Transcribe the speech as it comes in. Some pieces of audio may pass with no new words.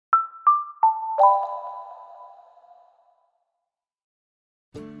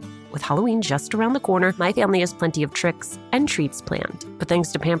With Halloween just around the corner, my family has plenty of tricks and treats planned. But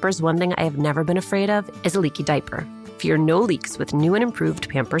thanks to Pampers, one thing I have never been afraid of is a leaky diaper. Fear no leaks with new and improved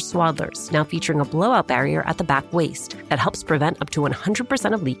Pampers Swaddlers, now featuring a blowout barrier at the back waist that helps prevent up to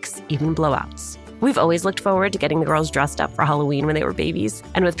 100% of leaks, even blowouts. We've always looked forward to getting the girls dressed up for Halloween when they were babies.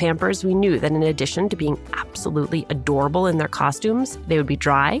 And with Pampers, we knew that in addition to being absolutely adorable in their costumes, they would be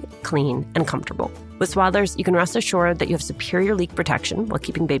dry, clean, and comfortable. With Swaddlers, you can rest assured that you have superior leak protection while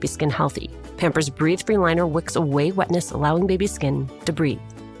keeping baby skin healthy. Pampers Breathe-Free Liner wicks away wetness, allowing baby skin to breathe,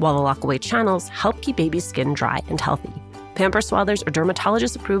 while the lock-away channels help keep baby skin dry and healthy. Pampers Swaddlers are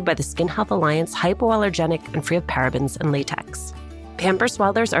dermatologist approved by the Skin Health Alliance, hypoallergenic, and free of parabens and latex. Pampers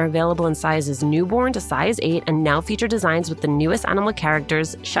Swaddlers are available in sizes newborn to size 8 and now feature designs with the newest animal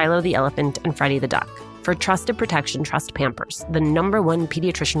characters, Shiloh the elephant and Freddie the duck. For trusted protection, trust Pampers, the #1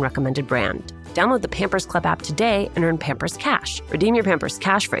 pediatrician recommended brand. Download the Pampers Club app today and earn Pampers Cash. Redeem your Pampers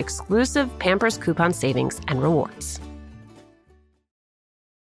Cash for exclusive Pampers coupon savings and rewards.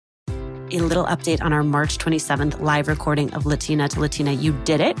 A little update on our March 27th live recording of Latina to Latina. You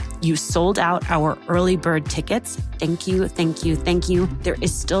did it. You sold out our early bird tickets. Thank you, thank you, thank you. There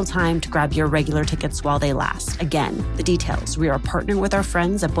is still time to grab your regular tickets while they last. Again, the details. We are partnering with our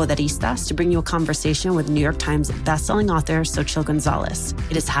friends at Poderistas to bring you a conversation with New York Times bestselling author Xochitl Gonzalez.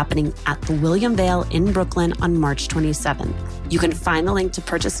 It is happening at the William Vale in Brooklyn on March 27th. You can find the link to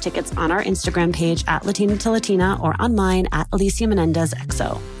purchase tickets on our Instagram page at Latina to Latina or on mine at Alicia Menendez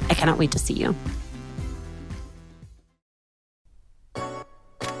XO. I cannot wait to see you.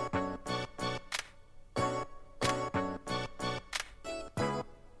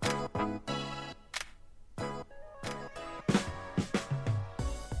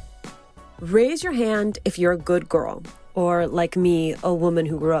 Raise your hand if you're a good girl, or like me, a woman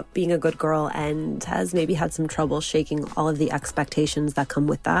who grew up being a good girl and has maybe had some trouble shaking all of the expectations that come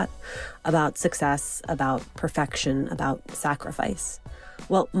with that, about success, about perfection, about sacrifice.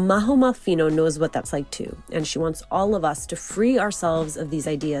 Well, Majo Molfino knows what that's like too, and she wants all of us to free ourselves of these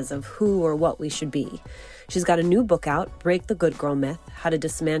ideas of who or what we should be. She's got a new book out, Break the Good Girl Myth, How to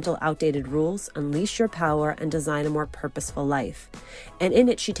Dismantle Outdated Rules, Unleash Your Power, and Design a More Purposeful Life. And in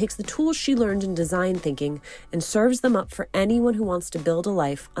it, she takes the tools she learned in design thinking and serves them up for anyone who wants to build a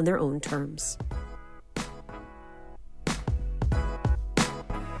life on their own terms.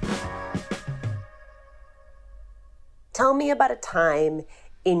 Tell me about a time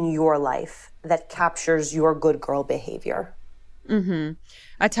in your life that captures your good girl behavior.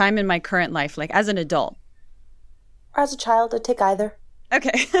 A time in my current life, like as an adult. Or as a child, I'd take either.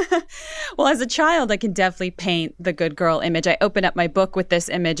 Okay. Well, as a child, I can definitely paint the good girl image. I open up my book with this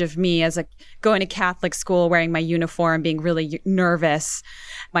image of me as going to Catholic school, wearing my uniform, being really nervous.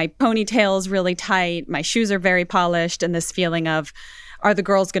 My ponytail's really tight. My shoes are very polished. And this feeling of, are the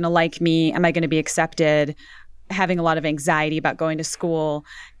girls going to like me? Am I going to be accepted? Having a lot of anxiety about going to school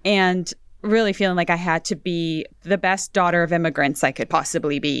and really feeling like I had to be the best daughter of immigrants I could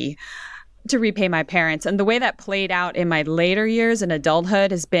possibly be to repay my parents. And the way that played out in my later years in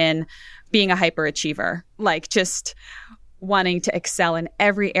adulthood has been being a hyperachiever, like just wanting to excel in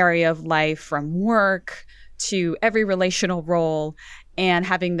every area of life, from work to every relational role, and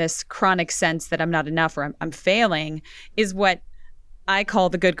having this chronic sense that I'm not enough or I'm failing is what I call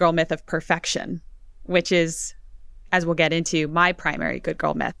the good girl myth of perfection, which is, as we'll get into, my primary good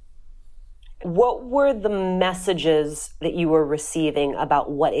girl myth. What were the messages that you were receiving about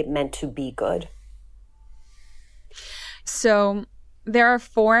what it meant to be good? So there are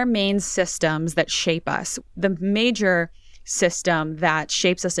 4 main systems that shape us. The major system that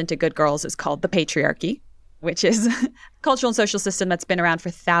shapes us into good girls is called the patriarchy, which is a cultural and social system that's been around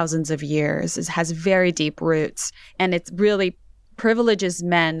for thousands of years. It has very deep roots, and it really privileges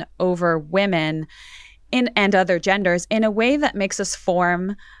men over women and other genders in a way that makes us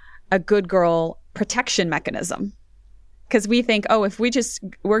form a good girl protection mechanism. Because we think, oh, if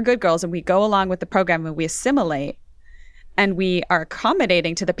we're good girls and we go along with the program and we assimilate and we are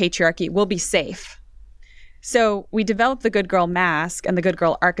accommodating to the patriarchy, we'll be safe. So we develop the good girl mask and the good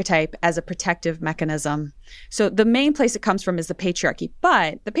girl archetype as a protective mechanism. So the main place it comes from is the patriarchy.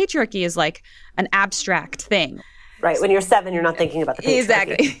 But the patriarchy is like an abstract thing. Right. When you're 7, you're not thinking about the patriarchy.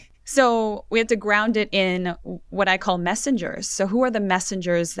 Exactly. So we have to ground it in what I call messengers. So who are the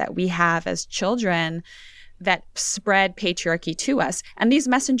messengers that we have as children that spread patriarchy to us? And these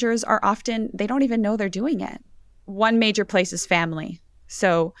messengers are often, they don't even know they're doing it. One major place is family.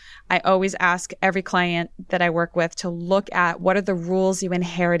 So I always ask every client that I work with to look at what are the rules you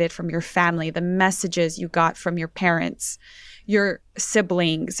inherited from your family, the messages you got from your parents, your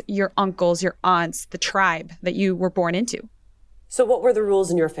siblings, your uncles, your aunts, the tribe that you were born into. So what were the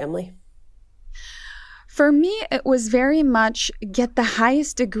rules in your family? For me, it was very much get the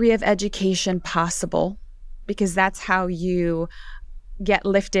highest degree of education possible, because that's how you get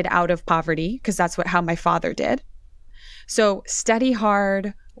lifted out of poverty, because that's how my father did. So study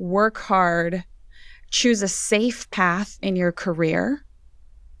hard, work hard, choose a safe path in your career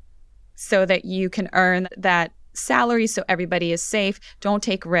so that you can earn that salary so everybody is safe. Don't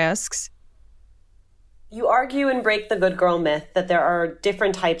take risks. You argue and break the good girl myth that there are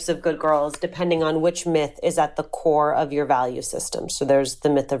different types of good girls depending on which myth is at the core of your value system. So there's the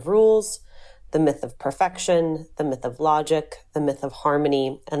myth of rules, the myth of perfection, the myth of logic, the myth of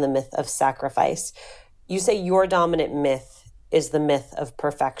harmony, and the myth of sacrifice. You say your dominant myth is the myth of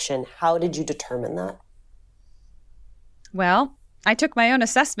perfection. How did you determine that? Well, I took my own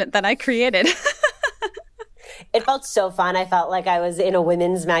assessment that I created. It felt so fun. I felt like I was in a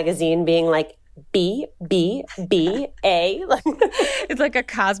women's magazine being like, B, B, B, A. It's like a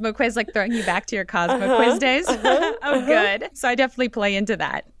Cosmo quiz, like throwing you back to your Cosmo quiz days. Oh, good. So I definitely play into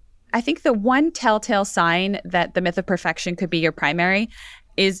that. I think the one telltale sign that the myth of perfection could be your primary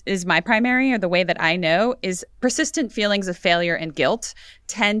is my primary, or the way that I know, is persistent feelings of failure and guilt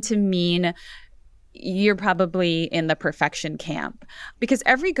tend to mean you're probably in the perfection camp, because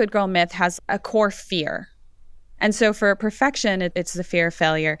every good girl myth has a core fear. And so for perfection, it's the fear of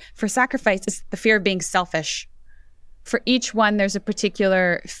failure. For sacrifice, it's the fear of being selfish. For each one, there's a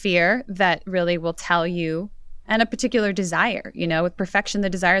particular fear that really will tell you, and a particular desire. You know, with perfection, the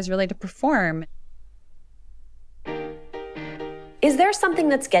desire is really to perform. Is there something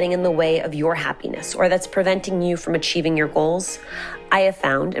that's getting in the way of your happiness or that's preventing you from achieving your goals? I have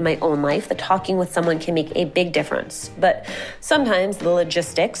found in my own life that talking with someone can make a big difference, but sometimes the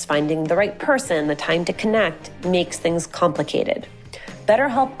logistics, finding the right person, the time to connect, makes things complicated.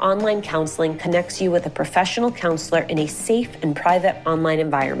 BetterHelp Online Counseling connects you with a professional counselor in a safe and private online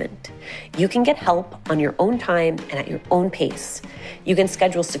environment. You can get help on your own time and at your own pace. You can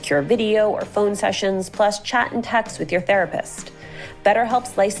schedule secure video or phone sessions, plus chat and text with your therapist.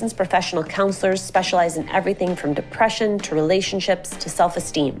 BetterHelp's licensed professional counselors specialize in everything from depression to relationships to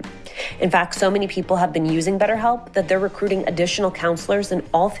self-esteem. In fact, so many people have been using BetterHelp that they're recruiting additional counselors in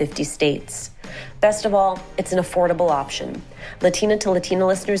all 50 states. Best of all, it's an affordable option. Latina to Latina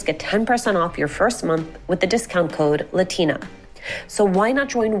listeners get 10% off your first month with the discount code LATINA. So why not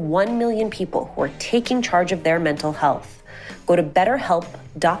join 1 million people who are taking charge of their mental health? Go to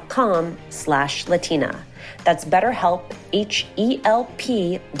betterhelp.com/Latina. That's BetterHelp,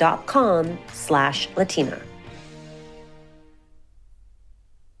 HELP.com/Latina.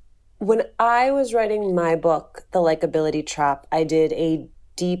 When I was writing my book, The Likeability Trap, I did a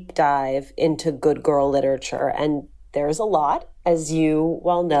deep dive into good girl literature, and there's a lot, as you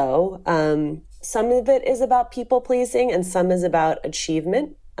well know. Some of it is about people pleasing and some is about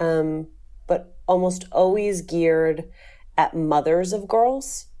achievement, but almost always geared at mothers of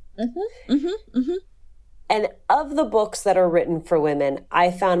girls. And of the books that are written for women, I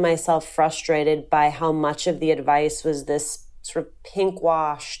found myself frustrated by how much of the advice was this sort of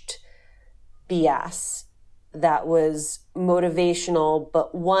pink-washed BS that was motivational,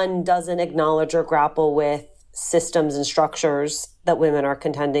 but one, doesn't acknowledge or grapple with systems and structures that women are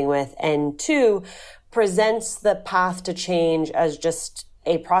contending with, and two, presents the path to change as just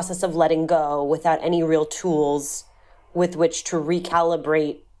a process of letting go without any real tools with which to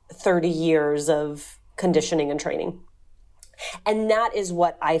recalibrate 30 years of conditioning and training. And that is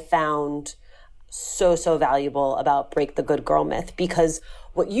what I found so valuable about Break the Good Girl Myth, because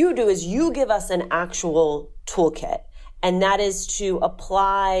what you do is you give us an actual toolkit, and that is to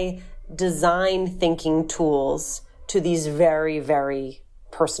apply design thinking tools to these very, very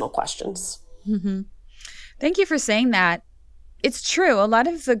personal questions. Mm-hmm. Thank you for saying that. It's true. A lot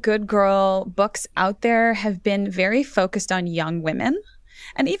of the good girl books out there have been very focused on young women.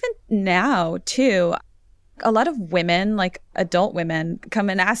 And even now, too, a lot of women, like adult women, come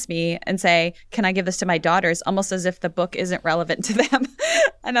and ask me and say, can I give this to my daughters? Almost as if the book isn't relevant to them.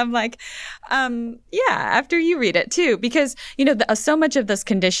 And I'm like, yeah, after you read it too, because, you know, so much of this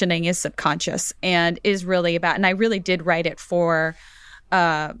conditioning is subconscious and is really about, and I really did write it for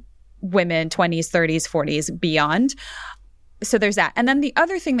women, 20s, 30s, 40s, beyond. So there's that. And then the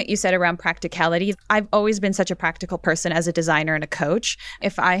other thing that you said around practicality, I've always been such a practical person as a designer and a coach.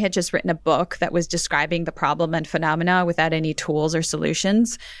 If I had just written a book that was describing the problem and phenomena without any tools or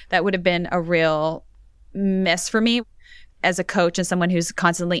solutions, that would have been a real miss for me. as a coach and someone who's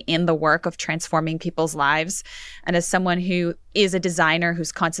constantly in the work of transforming people's lives, and as someone who is a designer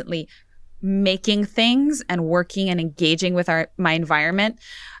who's constantly making things and working and engaging with my environment,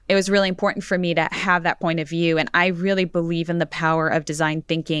 it was really important for me to have that point of view. And I really believe in the power of design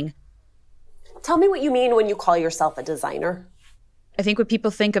thinking. Tell me what you mean when you call yourself a designer. I think when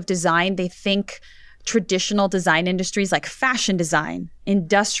people think of design, they think traditional design industries like fashion design,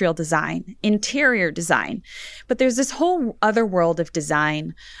 industrial design, interior design. But there's this whole other world of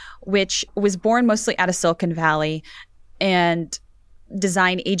design, which was born mostly out of Silicon Valley, and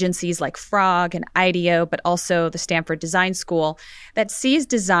design agencies like Frog and IDEO, but also the Stanford Design School, that sees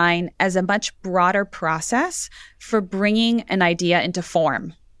design as a much broader process for bringing an idea into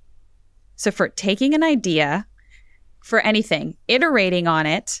form. So for taking an idea for anything, iterating on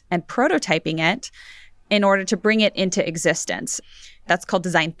it and prototyping it in order to bring it into existence. That's called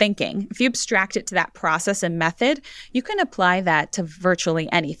design thinking. If you abstract it to that process and method, you can apply that to virtually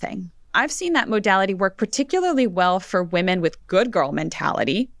anything. I've seen that modality work particularly well for women with good girl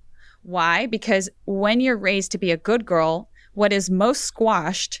mentality. Why? Because when you're raised to be a good girl, what is most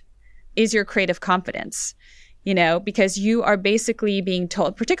squashed is your creative confidence. Because you are basically being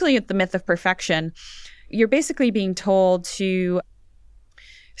told, particularly with the myth of perfection, you're basically being told to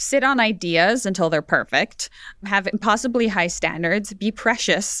sit on ideas until they're perfect, have impossibly high standards, be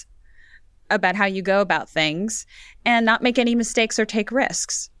precious about how you go about things, and not make any mistakes or take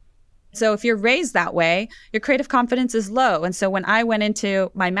risks. So if you're raised that way, your creative confidence is low. And so when I went into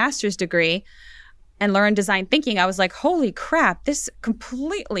my master's degree and learned design thinking, I was like, holy crap, this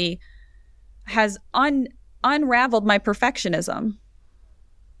completely has unraveled my perfectionism.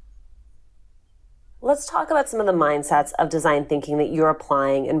 Let's talk about some of the mindsets of design thinking that you're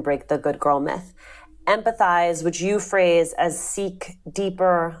applying and break the good girl myth. Empathize, which you phrase as seek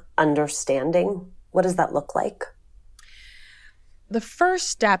deeper understanding. What does that look like? The first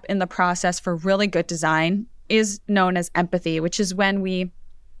step in the process for really good design is known as empathy, which is when we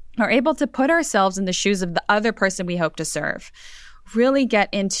are able to put ourselves in the shoes of the other person we hope to serve. Really get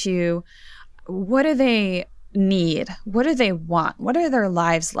into what do they need? What do they want? What are their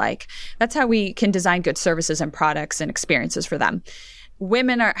lives like? That's how we can design good services and products and experiences for them.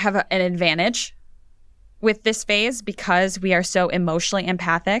 Women have an advantage with this phase because we are so emotionally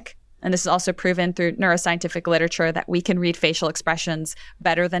empathic. And this is also proven through neuroscientific literature that we can read facial expressions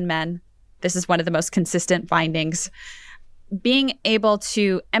better than men. This is one of the most consistent findings. Being able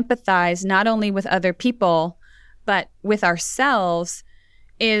to empathize not only with other people, but with ourselves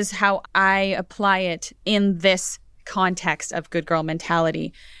is how I apply it in this context of good girl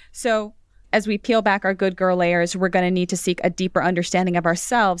mentality. So as we peel back our good girl layers, we're going to need to seek a deeper understanding of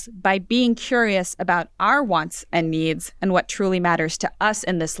ourselves by being curious about our wants and needs and what truly matters to us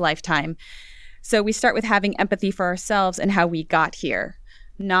in this lifetime. So we start with having empathy for ourselves and how we got here,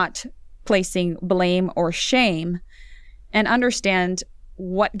 not placing blame or shame, and understand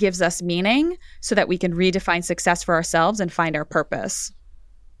what gives us meaning so that we can redefine success for ourselves and find our purpose.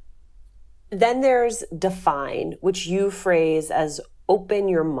 Then there's define, which you phrase as open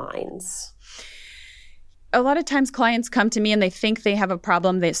your minds. A lot of times clients come to me and they think they have a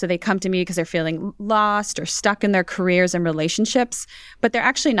problem. So they come to me because they're feeling lost or stuck in their careers and relationships, but they're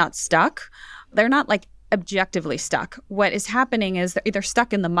actually not stuck. They're not like objectively stuck. What is happening is they're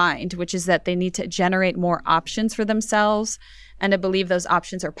stuck in the mind, which is that they need to generate more options for themselves and to believe those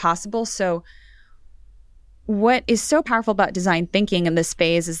options are possible. So what is so powerful about design thinking in this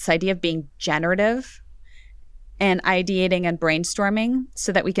phase is this idea of being generative and ideating and brainstorming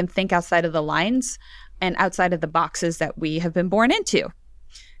so that we can think outside of the lines and outside of the boxes that we have been born into.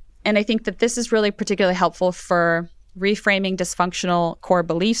 And I think that this is really particularly helpful for reframing dysfunctional core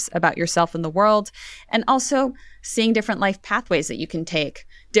beliefs about yourself and the world, and also seeing different life pathways that you can take,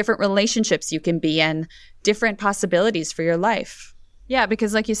 different relationships you can be in, different possibilities for your life. Yeah,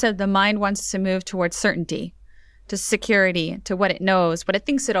 because like you said, the mind wants to move towards certainty, to security, to what it knows, what it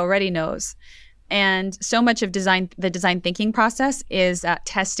thinks it already knows. And so much of the design thinking process is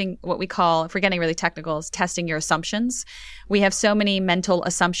testing what we call, if we're getting really technical, is testing your assumptions. We have so many mental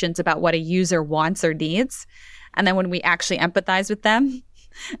assumptions about what a user wants or needs. And then when we actually empathize with them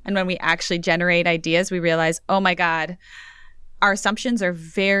and when we actually generate ideas, we realize, oh my God, our assumptions are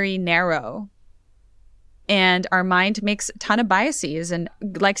very narrow. And our mind makes a ton of biases and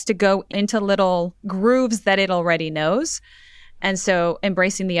likes to go into little grooves that it already knows. And so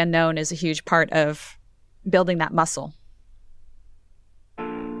embracing the unknown is a huge part of building that muscle.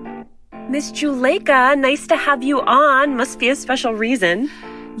 Miss Juleka, nice to have you on. Must be a special reason.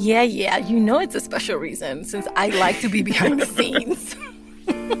 Yeah, you know it's a special reason since I like to be behind the scenes.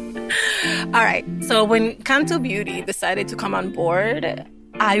 All right. So when Cantu Beauty decided to come on board,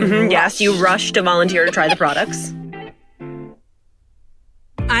 Yes, you rushed to volunteer to try the products.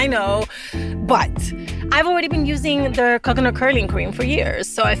 I know, but I've already been using their coconut curling cream for years,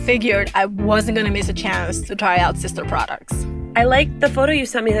 so I figured I wasn't going to miss a chance to try out sister products. I liked the photo you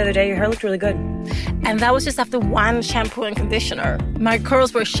sent me the other day. Your hair looked really good. And that was just after one shampoo and conditioner. My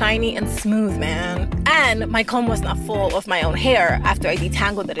curls were shiny and smooth, man. And my comb was not full of my own hair after I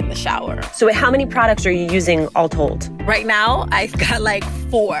detangled it in the shower. So wait, how many products are you using all told? Right now, I've got like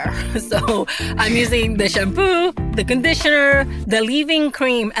 4. So I'm using the shampoo, the conditioner, the leave-in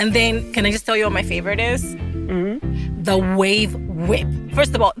cream, and then, can I just tell you what my favorite is? Mm-hmm. The Wave Whip.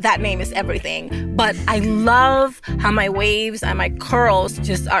 First of all, that name is everything. But I love how my waves and my curls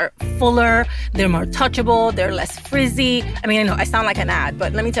just are fuller. They're more touchable. They're less frizzy. I mean, I know I sound like an ad,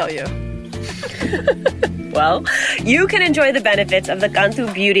 but let me tell you. Well, you can enjoy the benefits of the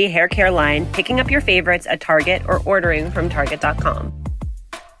Cantu Beauty hair care line, picking up your favorites at Target or ordering from Target.com.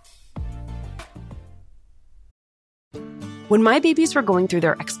 When my babies were going through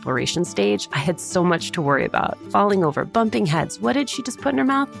their exploration stage, I had so much to worry about. Falling over, bumping heads. What did she just put in her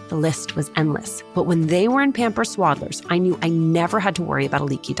mouth? The list was endless. But when they were in Pampers Swaddlers, I knew I never had to worry about a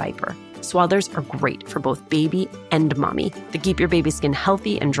leaky diaper. Swaddlers are great for both baby and mommy. They keep your baby's skin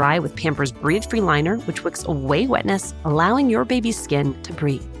healthy and dry with Pampers Breathe-Free Liner, which wicks away wetness, allowing your baby's skin to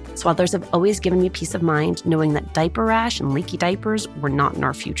breathe. Swaddlers have always given me peace of mind knowing that diaper rash and leaky diapers were not in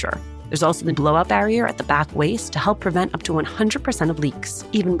our future. There's also the blowout barrier at the back waist to help prevent up to 100% of leaks,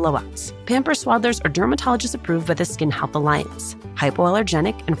 even blowouts. Pampers Swaddlers are dermatologist approved by the Skin Health Alliance,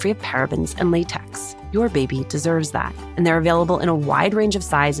 hypoallergenic and free of parabens and latex. Your baby deserves that. And they're available in a wide range of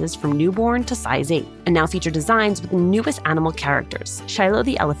sizes from newborn to size 8, and now feature designs with the newest animal characters, Shiloh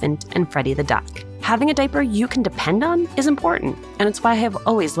the elephant and Freddie the duck. Having a diaper you can depend on is important, and it's why I have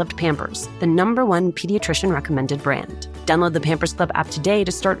always loved Pampers, the #1 pediatrician recommended brand. Download the Pampers Club app today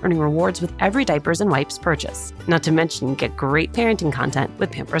to start earning rewards with every diapers and wipes purchase. Not to mention, get great parenting content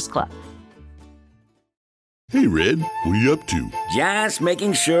with Pampers Club. Hey, Red, what are you up to? Just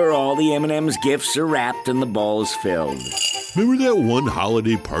making sure all the M&M's gifts are wrapped and the ball's filled. Remember that one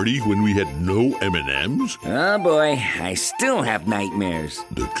holiday party when we had no M&Ms? Oh boy, I still have nightmares.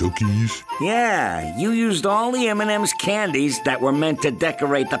 The cookies? Yeah, you used all the M&M's candies that were meant to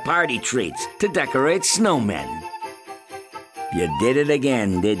decorate the party treats, to decorate snowmen. You did it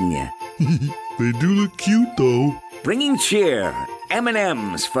again, didn't you? They do look cute, though. Bringing cheer,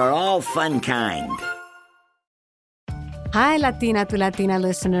 M&M's for all fun kind. Hi, Latina to Latina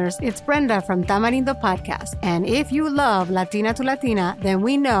listeners. It's Brenda from Tamarindo Podcast. And if you love Latina to Latina, then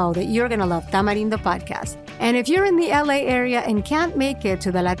we know that you're going to love Tamarindo Podcast. And if you're in the LA area and can't make it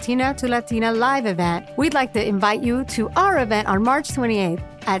to the Latina to Latina live event, we'd like to invite you to our event on March 28th.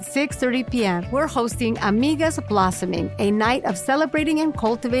 At 6:30 p.m., we're hosting Amigas Blossoming, a night of celebrating and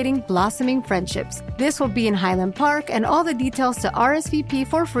cultivating blossoming friendships. This will be in Highland Park, and all the details to RSVP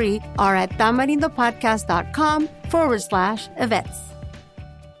for free are at tamarindopodcast.com/events.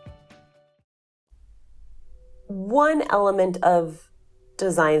 One element of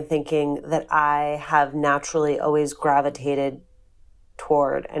design thinking that I have naturally always gravitated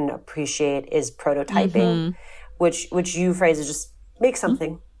toward and appreciate is prototyping, which you phrase as just make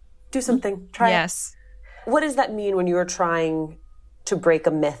something, do something, try it. Yes. What does that mean when you're trying to break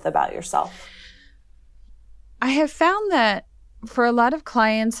a myth about yourself? I have found that for a lot of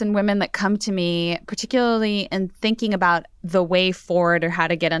clients and women that come to me, particularly in thinking about the way forward or how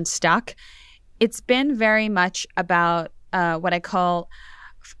to get unstuck, it's been very much about what I call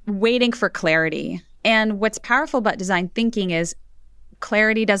waiting for clarity. And what's powerful about design thinking is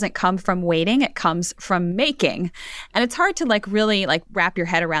clarity doesn't come from waiting, it comes from making. And it's hard to really wrap your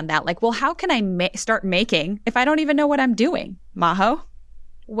head around that. Well, how can I start making if I don't even know what I'm doing, Majo?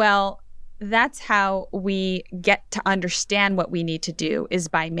 Well, that's how we get to understand what we need to do, is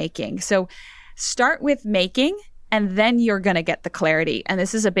by making. So start with making, and then you're going to get the clarity. And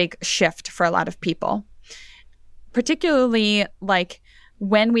this is a big shift for a lot of people, particularly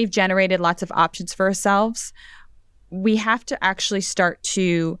when we've generated lots of options for ourselves. We have to actually start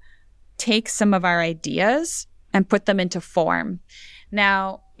to take some of our ideas and put them into form.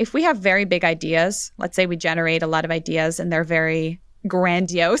 Now, if we have very big ideas, let's say we generate a lot of ideas and they're very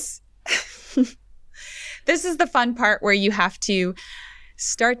grandiose, this is the fun part where you have to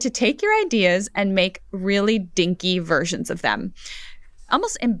start to take your ideas and make really dinky versions of them,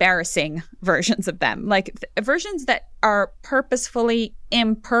 almost embarrassing versions of them, versions that are purposefully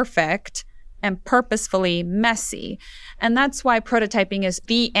imperfect and purposefully messy. And that's why prototyping is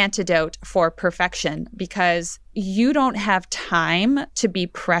the antidote for perfection, because you don't have time to be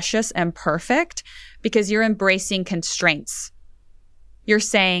precious and perfect because you're embracing constraints. You're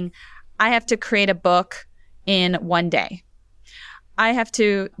saying, I have to create a book in 1 day. I have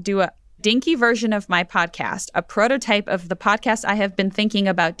to do a dinky version of my podcast, a prototype of the podcast I have been thinking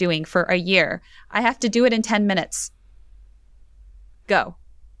about doing for a year. I have to do it in 10 minutes. Go.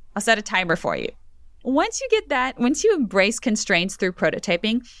 I'll set a timer for you. Once you get that, once you embrace constraints through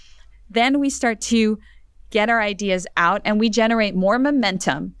prototyping, then we start to get our ideas out and we generate more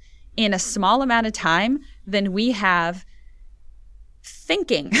momentum in a small amount of time than we have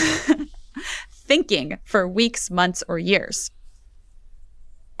thinking, thinking for weeks, months, or years.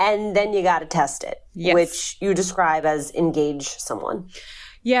 And then you got to test it, Yes. which you describe as engage someone.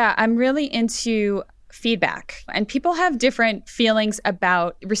 Yeah, I'm really into feedback. And people have different feelings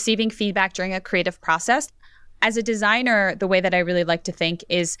about receiving feedback during a creative process. As a designer, the way that I really like to think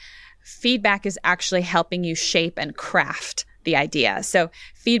is feedback is actually helping you shape and craft the idea. So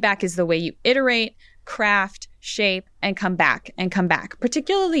feedback is the way you iterate, craft, shape, and come back,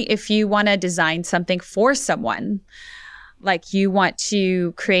 particularly if you want to design something for someone. Like you want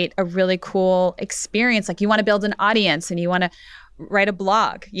to create a really cool experience, like you want to build an audience and you want to write a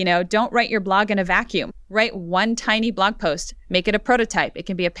blog. Don't write your blog in a vacuum. Write one tiny blog post, make it a prototype. It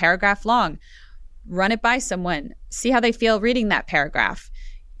can be a paragraph long. Run it by someone, see how they feel reading that paragraph.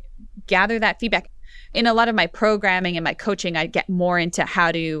 Gather that feedback. In a lot of my programming and my coaching, I get more into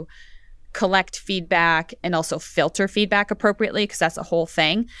how to collect feedback and also filter feedback appropriately, because that's a whole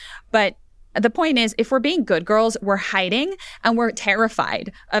thing. But the point is, if we're being good girls, we're hiding and we're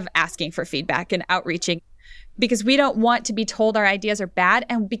terrified of asking for feedback and outreaching because we don't want to be told our ideas are bad,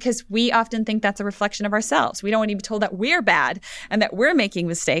 and because we often think that's a reflection of ourselves. We don't want to be told that we're bad and that we're making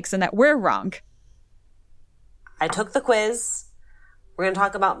mistakes and that we're wrong. I took the quiz. We're going to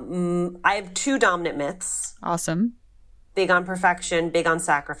talk about, I have 2 dominant myths. Awesome. Big on perfection, big on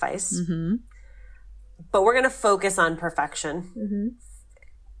sacrifice. Mm-hmm. But we're going to focus on perfection. Mm-hmm.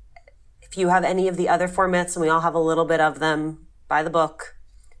 If you have any of the other 4 myths, and we all have a little bit of them, buy the book,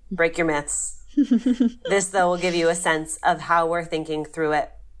 break your myths. This, though, will give you a sense of how we're thinking through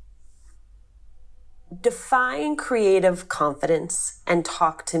it. Define creative confidence and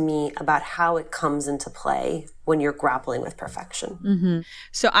talk to me about how it comes into play when you're grappling with perfection. Mm-hmm.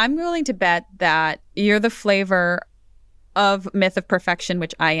 So I'm willing to bet that you're the flavor of myth of perfection,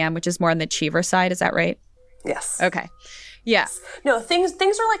 which I am, which is more on the achiever side. Is that right? Yes. Okay. Yeah. No, things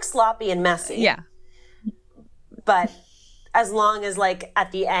are like sloppy and messy. Yeah. But as long as like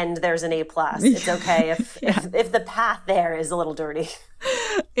at the end there's an A+, it's okay if the path there is a little dirty.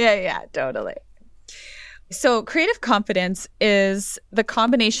 Yeah, totally. So creative confidence is the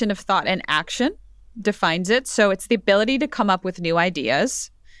combination of thought and action, defines it. So it's the ability to come up with new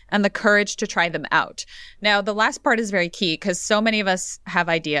ideas and the courage to try them out. Now, the last part is very key because so many of us have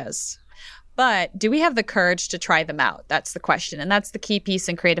ideas. But do we have the courage to try them out? That's the question. And that's the key piece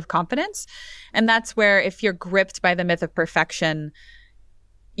in creative confidence. And that's where if you're gripped by the myth of perfection,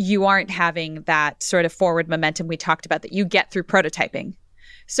 you aren't having that sort of forward momentum we talked about that you get through prototyping.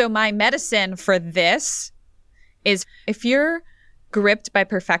 So my medicine for this is if you're gripped by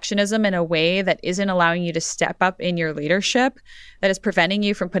perfectionism in a way that isn't allowing you to step up in your leadership, that is preventing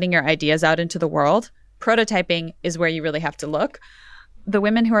you from putting your ideas out into the world, prototyping is where you really have to look. The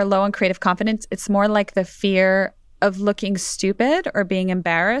women who are low on creative confidence, it's more like the fear of looking stupid or being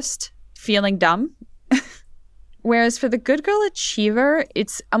embarrassed, feeling dumb. Whereas for the good girl achiever,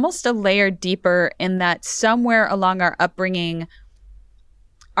 it's almost a layer deeper in that somewhere along our upbringing,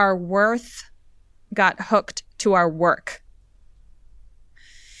 our worth got hooked to our work.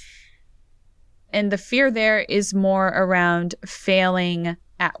 And the fear there is more around failing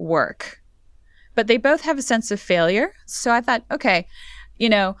at work. But they both have a sense of failure. So I thought, okay,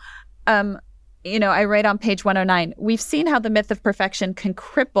 I write on page 109, we've seen how the myth of perfection can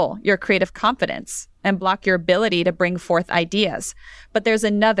cripple your creative confidence and block your ability to bring forth ideas. But there's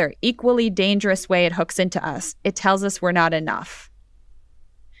another equally dangerous way it hooks into us. It tells us we're not enough.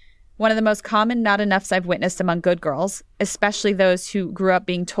 One of the most common not enoughs I've witnessed among good girls, especially those who grew up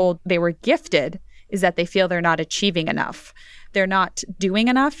being told they were gifted, is that they feel they're not achieving enough. They're not doing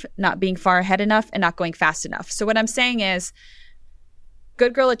enough, not being far ahead enough, and not going fast enough. So what I'm saying is,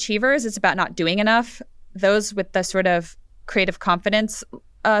 good girl achievers, it's about not doing enough. Those with the sort of creative confidence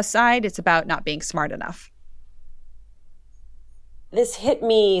side, it's about not being smart enough. This hit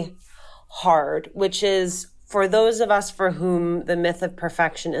me hard, which is for those of us for whom the myth of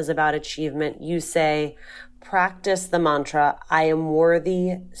perfection is about achievement, you say, practice the mantra, I am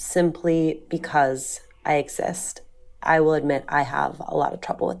worthy simply because I exist. I will admit I have a lot of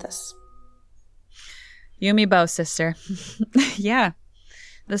trouble with this. You and me both, sister. Yeah.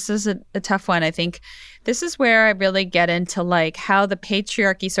 This is a tough one. I think this is where I really get into like how the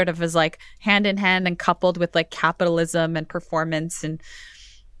patriarchy sort of is like hand in hand and coupled with like capitalism and performance. And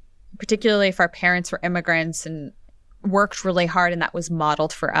particularly if our parents were immigrants and worked really hard and that was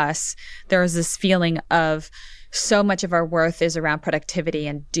modeled for us, there was this feeling of so much of our worth is around productivity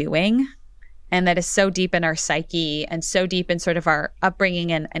and doing. And that is so deep in our psyche and so deep in sort of our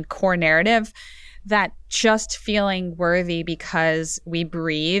upbringing and core narrative that just feeling worthy because we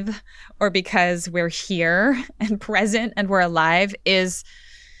breathe or because we're here and present and we're alive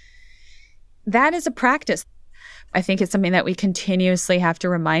that is a practice. I think it's something that we continuously have to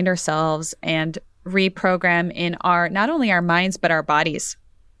remind ourselves and reprogram in not only our minds, but our bodies.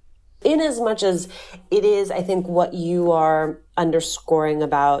 In as much as it is, I think, what you are underscoring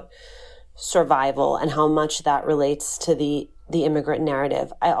about survival and how much that relates to the immigrant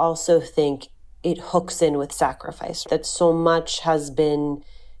narrative, I also think it hooks in with sacrifice, that so much has been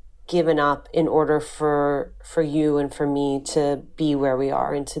given up in order for you and for me to be where we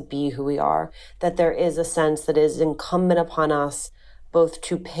are and to be who we are, that there is a sense that is incumbent upon us both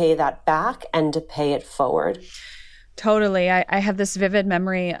to pay that back and to pay it forward. Totally. I have this vivid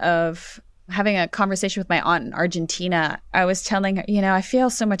memory of having a conversation with my aunt in Argentina. I was telling her, I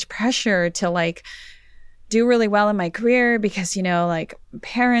feel so much pressure to like do really well in my career because, like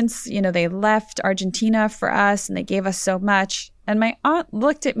parents, they left Argentina for us and they gave us so much. And my aunt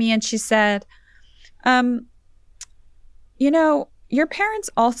looked at me and she said, your parents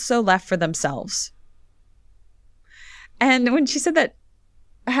also left for themselves. And when she said that,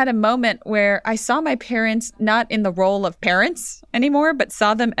 I had a moment where I saw my parents not in the role of parents anymore, but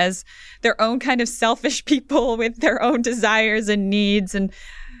saw them as their own kind of selfish people with their own desires and needs and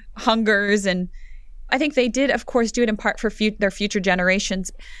hungers. And I think they did, of course, do it in part for their future generations.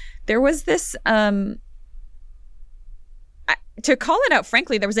 There was this, to call it out,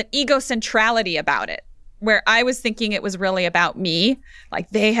 frankly, there was an egocentrality about it, where I was thinking it was really about me,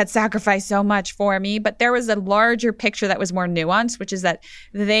 like they had sacrificed so much for me. But there was a larger picture that was more nuanced, which is that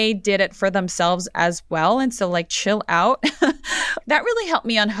they did it for themselves as well. And so like, chill out. That really helped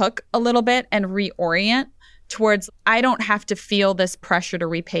me unhook a little bit and reorient towards, I don't have to feel this pressure to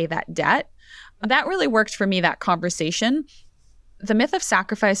repay that debt. That really worked for me, that conversation. The myth of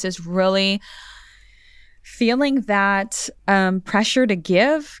sacrifice is really feeling that pressure to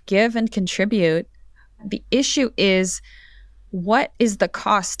give and contribute. The issue is, what is the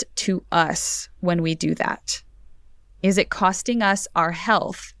cost to us when we do that? Is it costing us our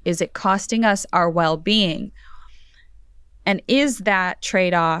health? Is it costing us our well-being? And is that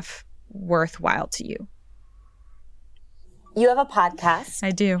trade-off worthwhile to you? You have a podcast.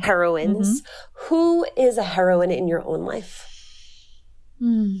 I do. Heroines. Mm-hmm. Who is a heroine in your own life?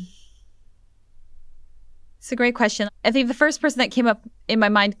 It's a great question. I think the first person that came up in my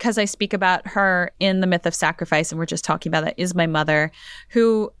mind, because I speak about her in The Myth of Sacrifice, and we're just talking about that, is my mother,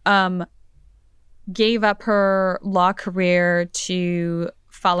 who gave up her law career to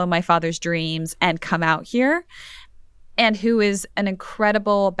follow my father's dreams and come out here, and who is an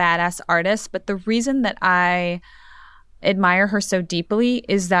incredible badass artist. But the reason that I admire her so deeply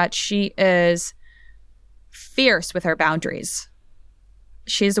is that she is fierce with her boundaries.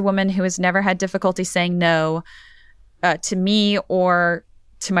 She's a woman who has never had difficulty saying no to me or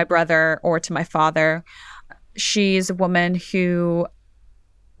to my brother or to my father. She's a woman who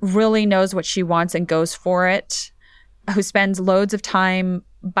really knows what she wants and goes for it, who spends loads of time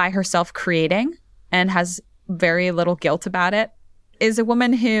by herself creating and has very little guilt about it, is a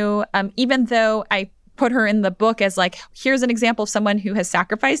woman who, even though I put her in the book as like, here's an example of someone who has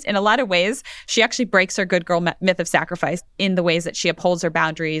sacrificed, in a lot of ways, she actually breaks her good girl myth of sacrifice in the ways that she upholds her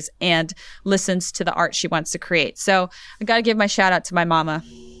boundaries and listens to the art she wants to create. So I got to give my shout out to my mama.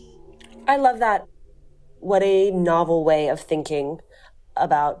 I love that. What a novel way of thinking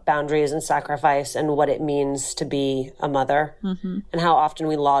about boundaries and sacrifice and what it means to be a mother, and how often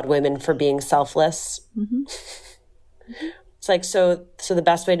we laud women for being selfless. It's like, so the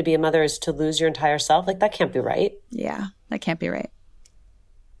best way to be a mother is to lose your entire self? Like, that can't be right. Yeah, that can't be right.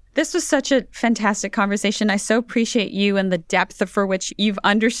 This was such a fantastic conversation. I so appreciate you and the depth for which you've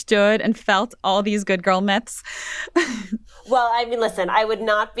understood and felt all these good girl myths. Well, I mean, listen, I would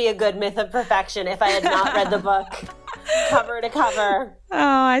not be a good myth of perfection if I had not read the book cover to cover. Oh,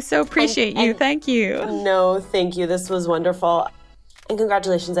 I so appreciate you. Thank you. No, thank you. This was wonderful. And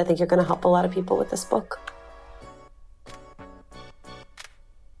congratulations. I think you're going to help a lot of people with this book.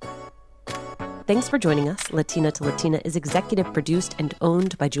 Thanks for joining us. Latina to Latina is executive produced and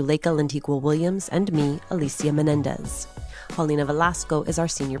owned by Juleyka Lentigua-Williams and me, Alicia Menendez. Paulina Velasco is our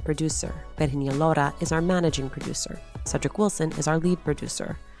senior producer. Virginia Lora is our managing producer. Cedric Wilson is our lead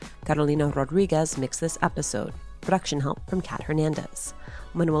producer. Carolina Rodriguez mixed this episode. Production help from Kat Hernandez.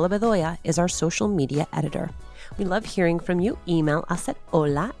 Manuela Bedoya is our social media editor. We love hearing from you. Email us at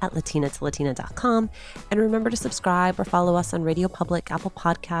hola@latinatolatina.com. And remember to subscribe or follow us on Radio Public, Apple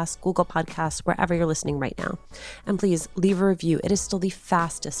Podcasts, Google Podcasts, wherever you're listening right now. And please leave a review. It is still the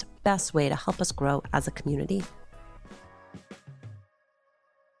fastest, best way to help us grow as a community.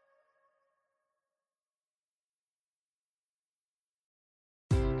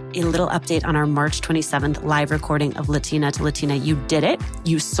 A little update on our March 27th live recording of Latina to Latina. You did it.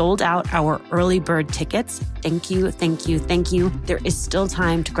 You sold out our early bird tickets. Thank you, thank you, thank you. There is still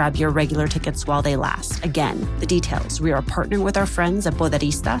time to grab your regular tickets while they last. Again, the details. We are partnering with our friends at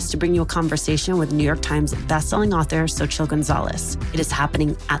Poderistas to bring you a conversation with New York Times bestselling author Xochitl Gonzalez. It is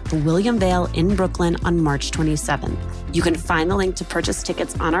happening at the William Vale in Brooklyn on March 27th. You can find the link to purchase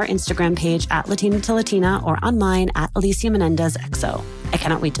tickets on our Instagram page at Latina to Latina or on mine at Alicia Menendez XO. I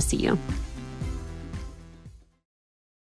cannot wait to see you.